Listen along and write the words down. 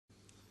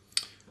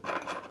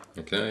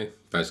Okay,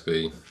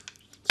 basically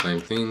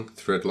same thing,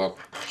 thread lock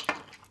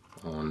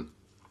on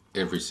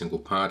every single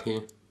part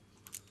here.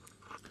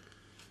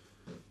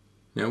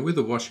 Now with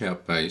the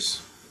washout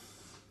base,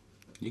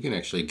 you can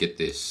actually get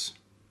this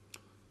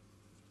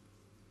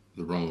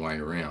the wrong way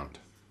around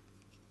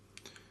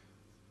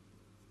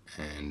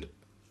and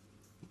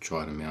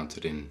try to mount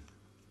it in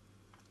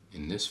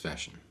this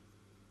fashion.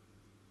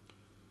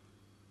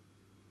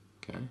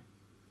 Okay,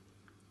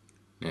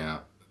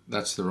 now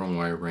that's the wrong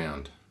way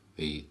around.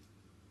 The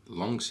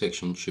long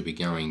section should be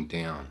going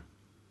down,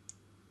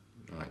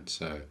 right?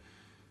 So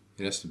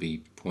it has to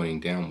be pointing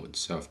downwards.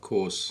 So of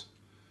course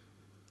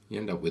you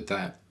end up with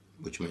that,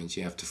 which means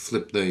you have to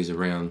flip these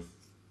around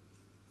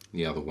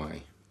the other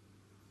way,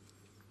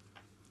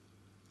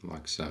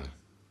 like so.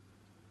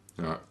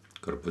 Alright,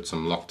 got to put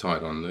some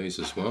Loctite on these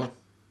as well.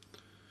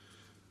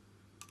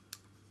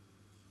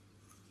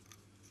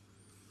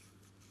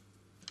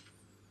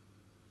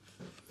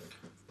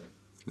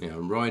 Now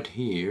right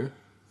here,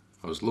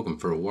 I was looking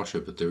for a washer,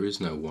 but there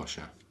is no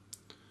washer.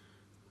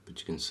 But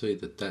you can see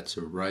that that's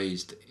a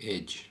raised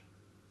edge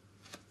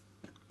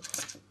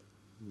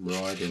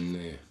right in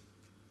there.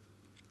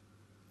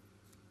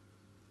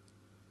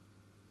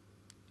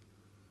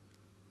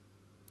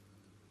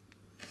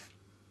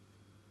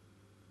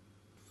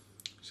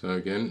 So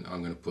again,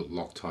 I'm going to put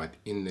Loctite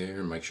in there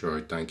and make sure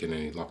I don't get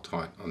any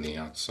Loctite on the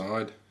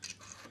outside.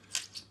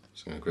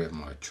 Just going to grab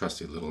my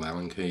trusty little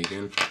Allen key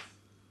again.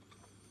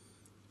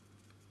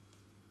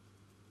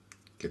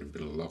 Get a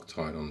bit of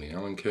Loctite on the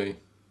Allen key.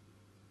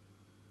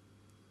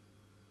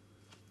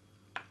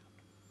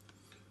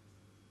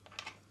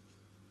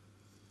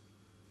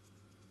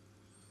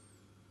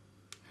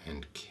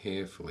 And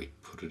carefully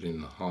put it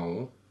in the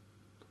hole.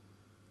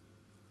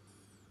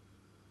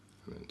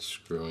 And then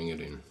screwing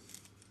it in.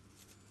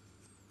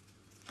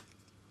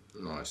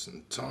 Nice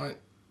and tight.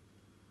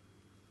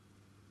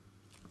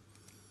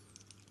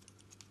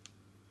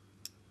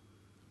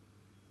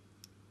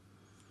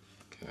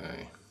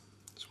 Okay,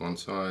 that's one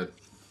side.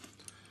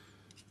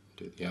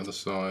 Do the other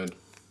side.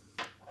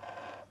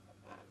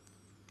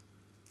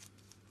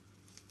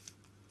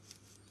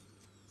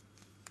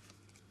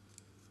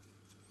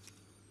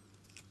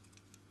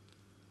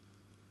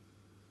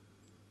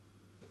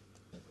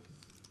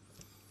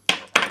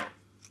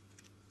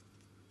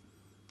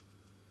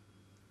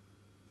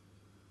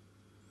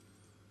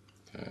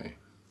 Okay,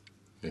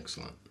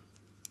 excellent.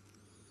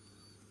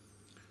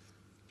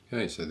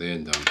 Okay, so they're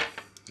done.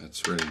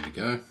 That's ready to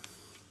go.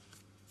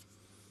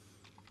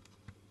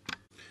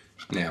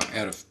 Now,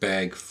 out of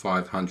bag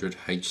 500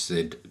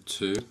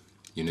 HZ2,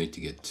 you need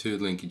to get 2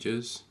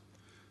 linkages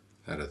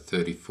that are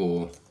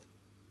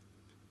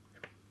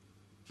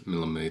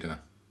 34mm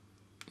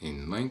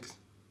in length.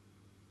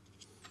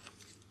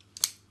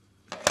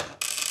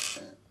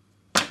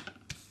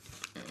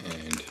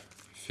 And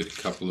fit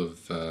a couple of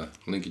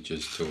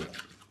linkages to it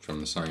from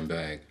the same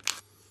bag.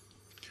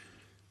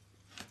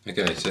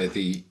 Okay, so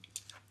the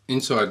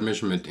inside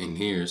measurement in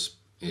here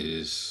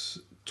is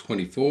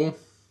 24.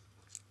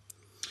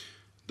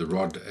 The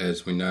rod,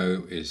 as we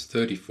know, is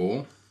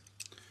 34,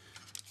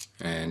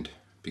 and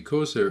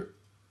because they're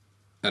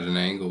at an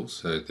angle,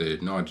 so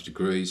they're 90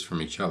 degrees from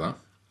each other,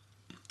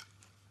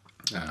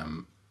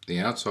 the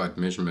outside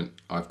measurement,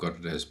 I've got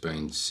it as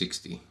being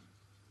 60.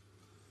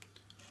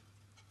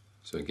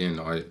 So again,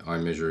 I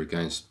measure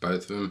against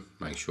both of them,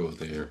 make sure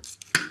they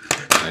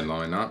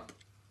line up.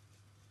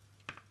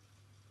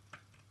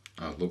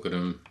 I look at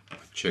them,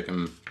 check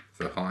them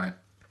for height,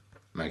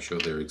 make sure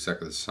they're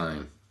exactly the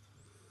same.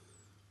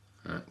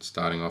 Right,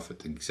 starting off at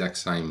the exact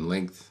same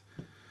length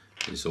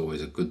is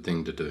always a good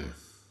thing to do.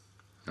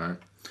 Right.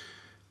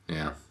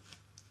 Now,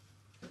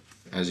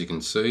 as you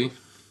can see,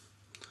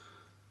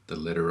 the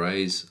letter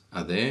A's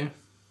are there.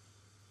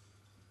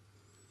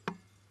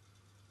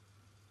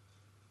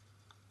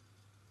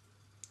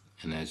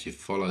 And as you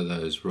follow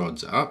those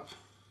rods up,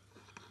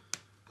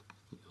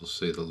 you'll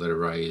see the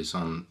letter A is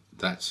on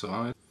that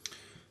side.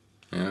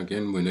 Now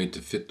again, we need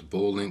to fit the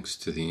ball links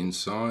to the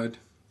inside.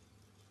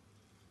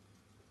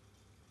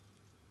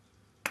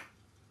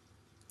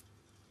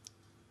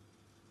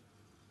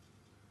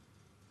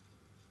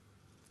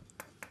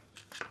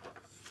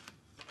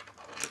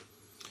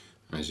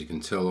 As you can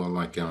tell, I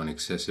like going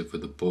excessive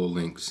with the ball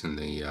links and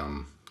the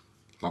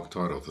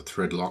Loctite or the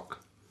thread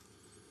lock.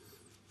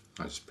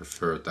 I just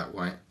prefer it that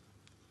way.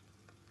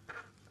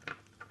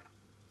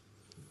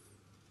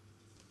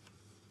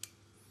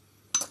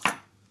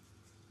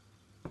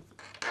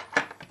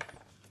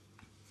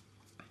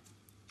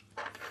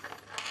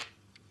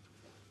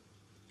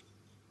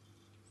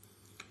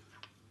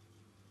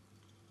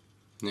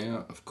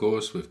 Now, of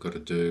course, we've got to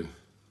do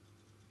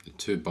the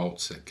 2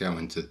 bolts that go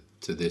into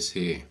this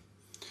here.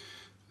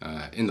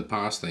 In the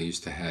past, they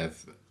used to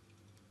have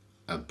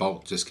a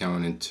bolt just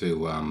going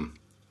into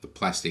the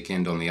plastic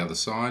end on the other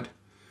side.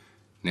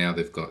 Now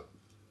they've got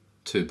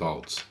 2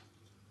 bolts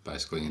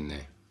basically in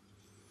there.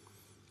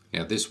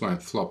 Now this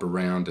won't flop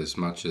around as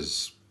much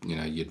as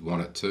you'd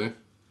want it to,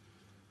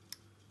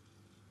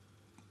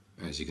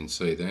 as you can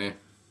see there.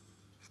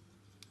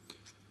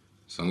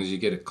 As long as you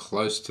get it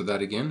close to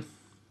that again,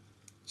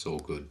 it's all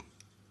good.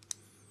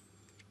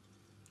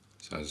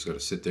 So I just got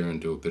to sit there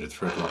and do a bit of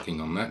thread locking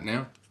on that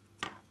now.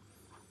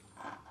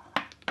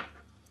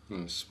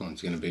 This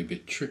one's going to be a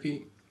bit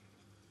tricky.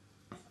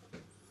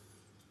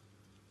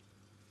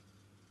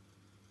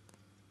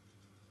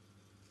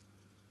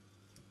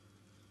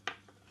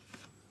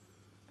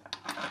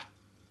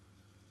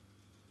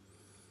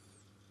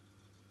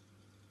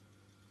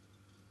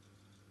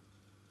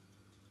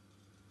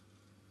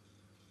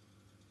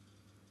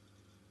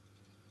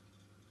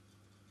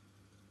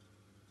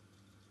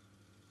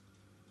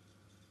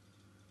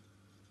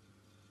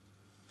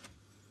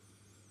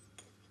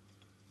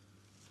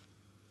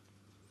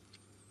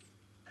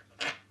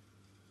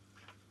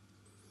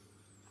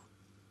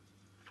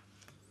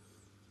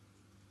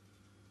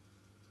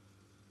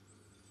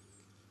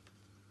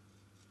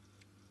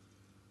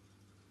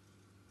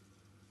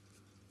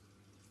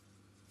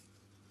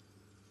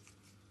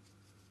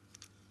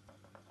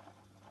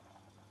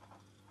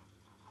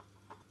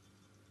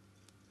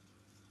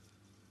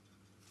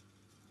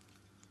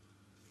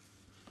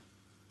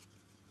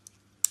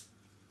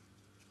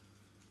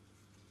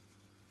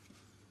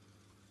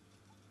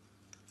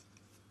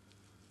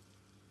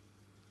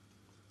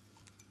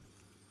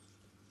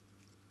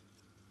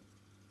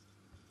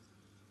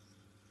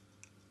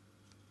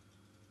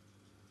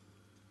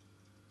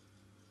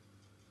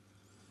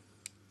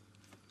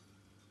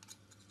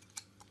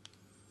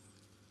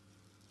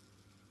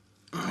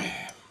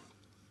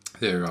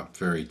 They're up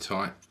very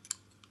tight,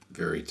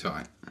 very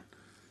tight.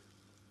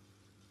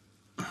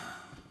 So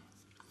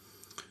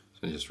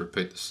just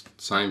repeat the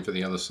same for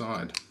the other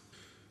side.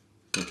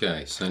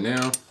 Okay, so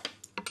now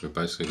we're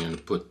basically going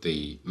to put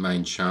the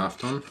main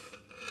shaft on.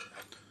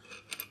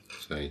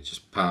 So you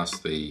just pass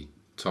the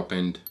top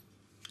end,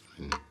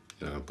 and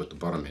put the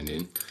bottom end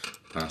in,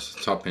 pass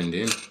the top end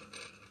in,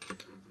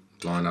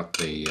 line up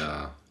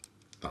the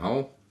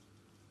hole,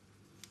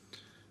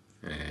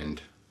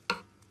 and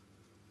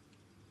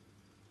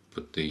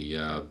put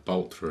the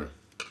bolt through,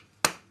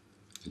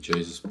 the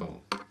Jesus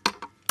bolt.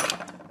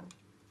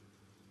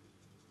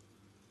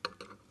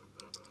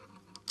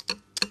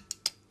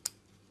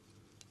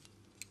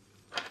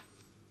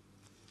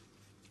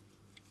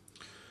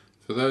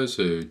 For those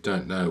who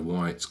don't know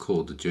why it's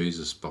called the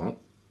Jesus bolt,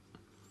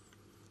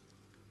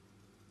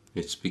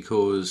 it's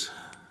because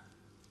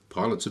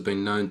pilots have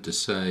been known to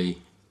say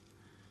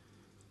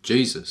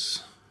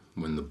Jesus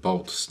when the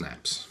bolt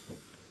snaps.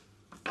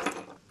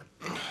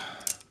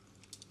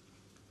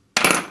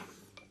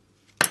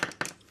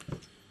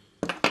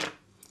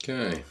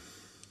 Okay,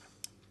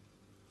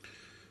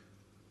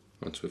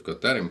 once we've got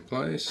that in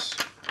place,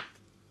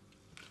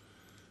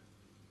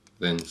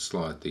 then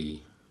slide the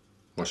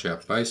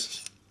washout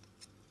base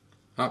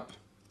up,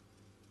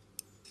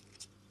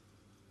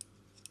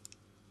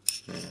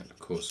 and of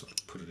course I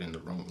put it in the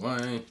wrong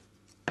way.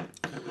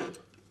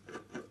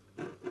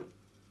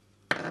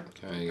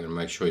 Okay, you're going to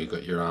make sure you've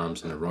got your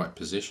arms in the right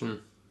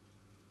position.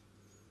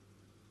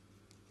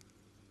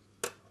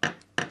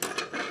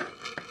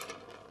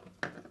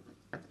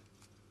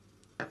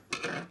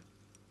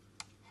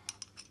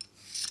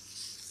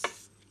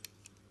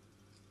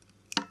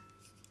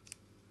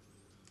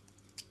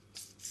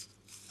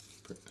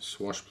 Put the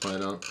swash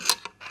plate up.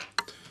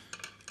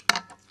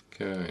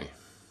 Okay.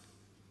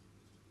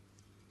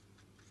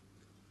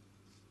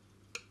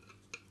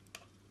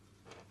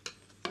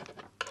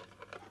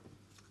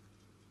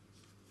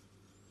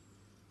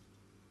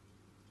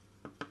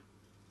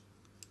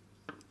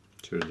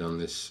 Should have done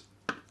this.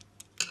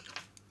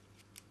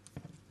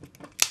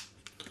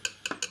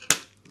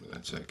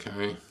 That's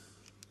okay.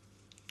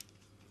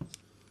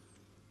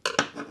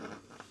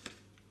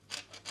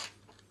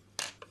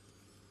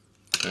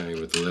 Okay,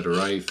 with the letter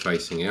A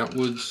facing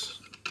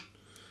outwards,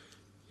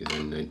 you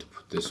then need to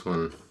put this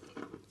one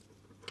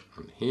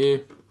on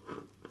here.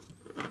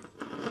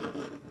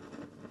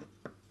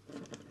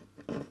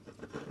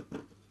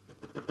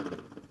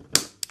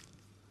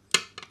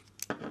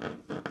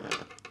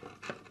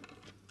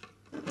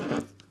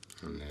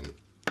 And then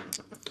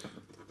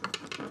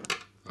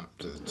up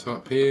to the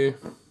top here.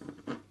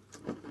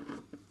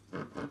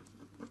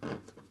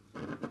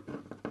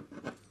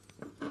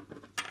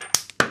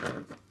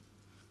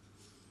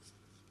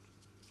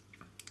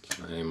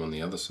 Same on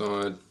the other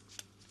side.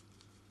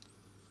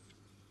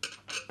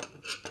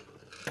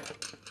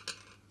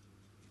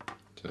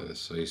 So the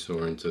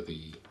seesaw into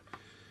the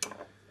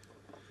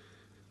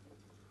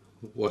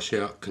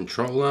washout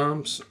control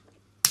arms.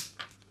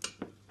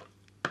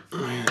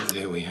 And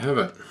there we have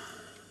it.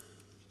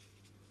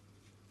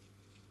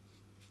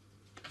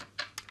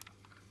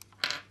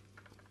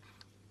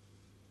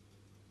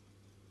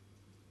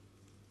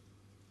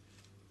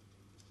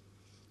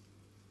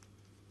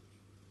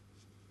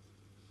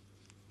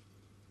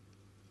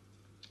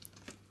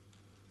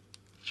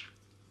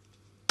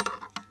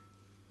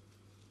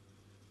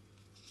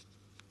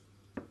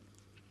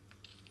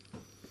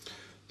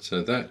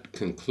 So that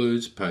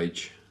concludes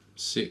page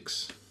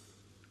 6.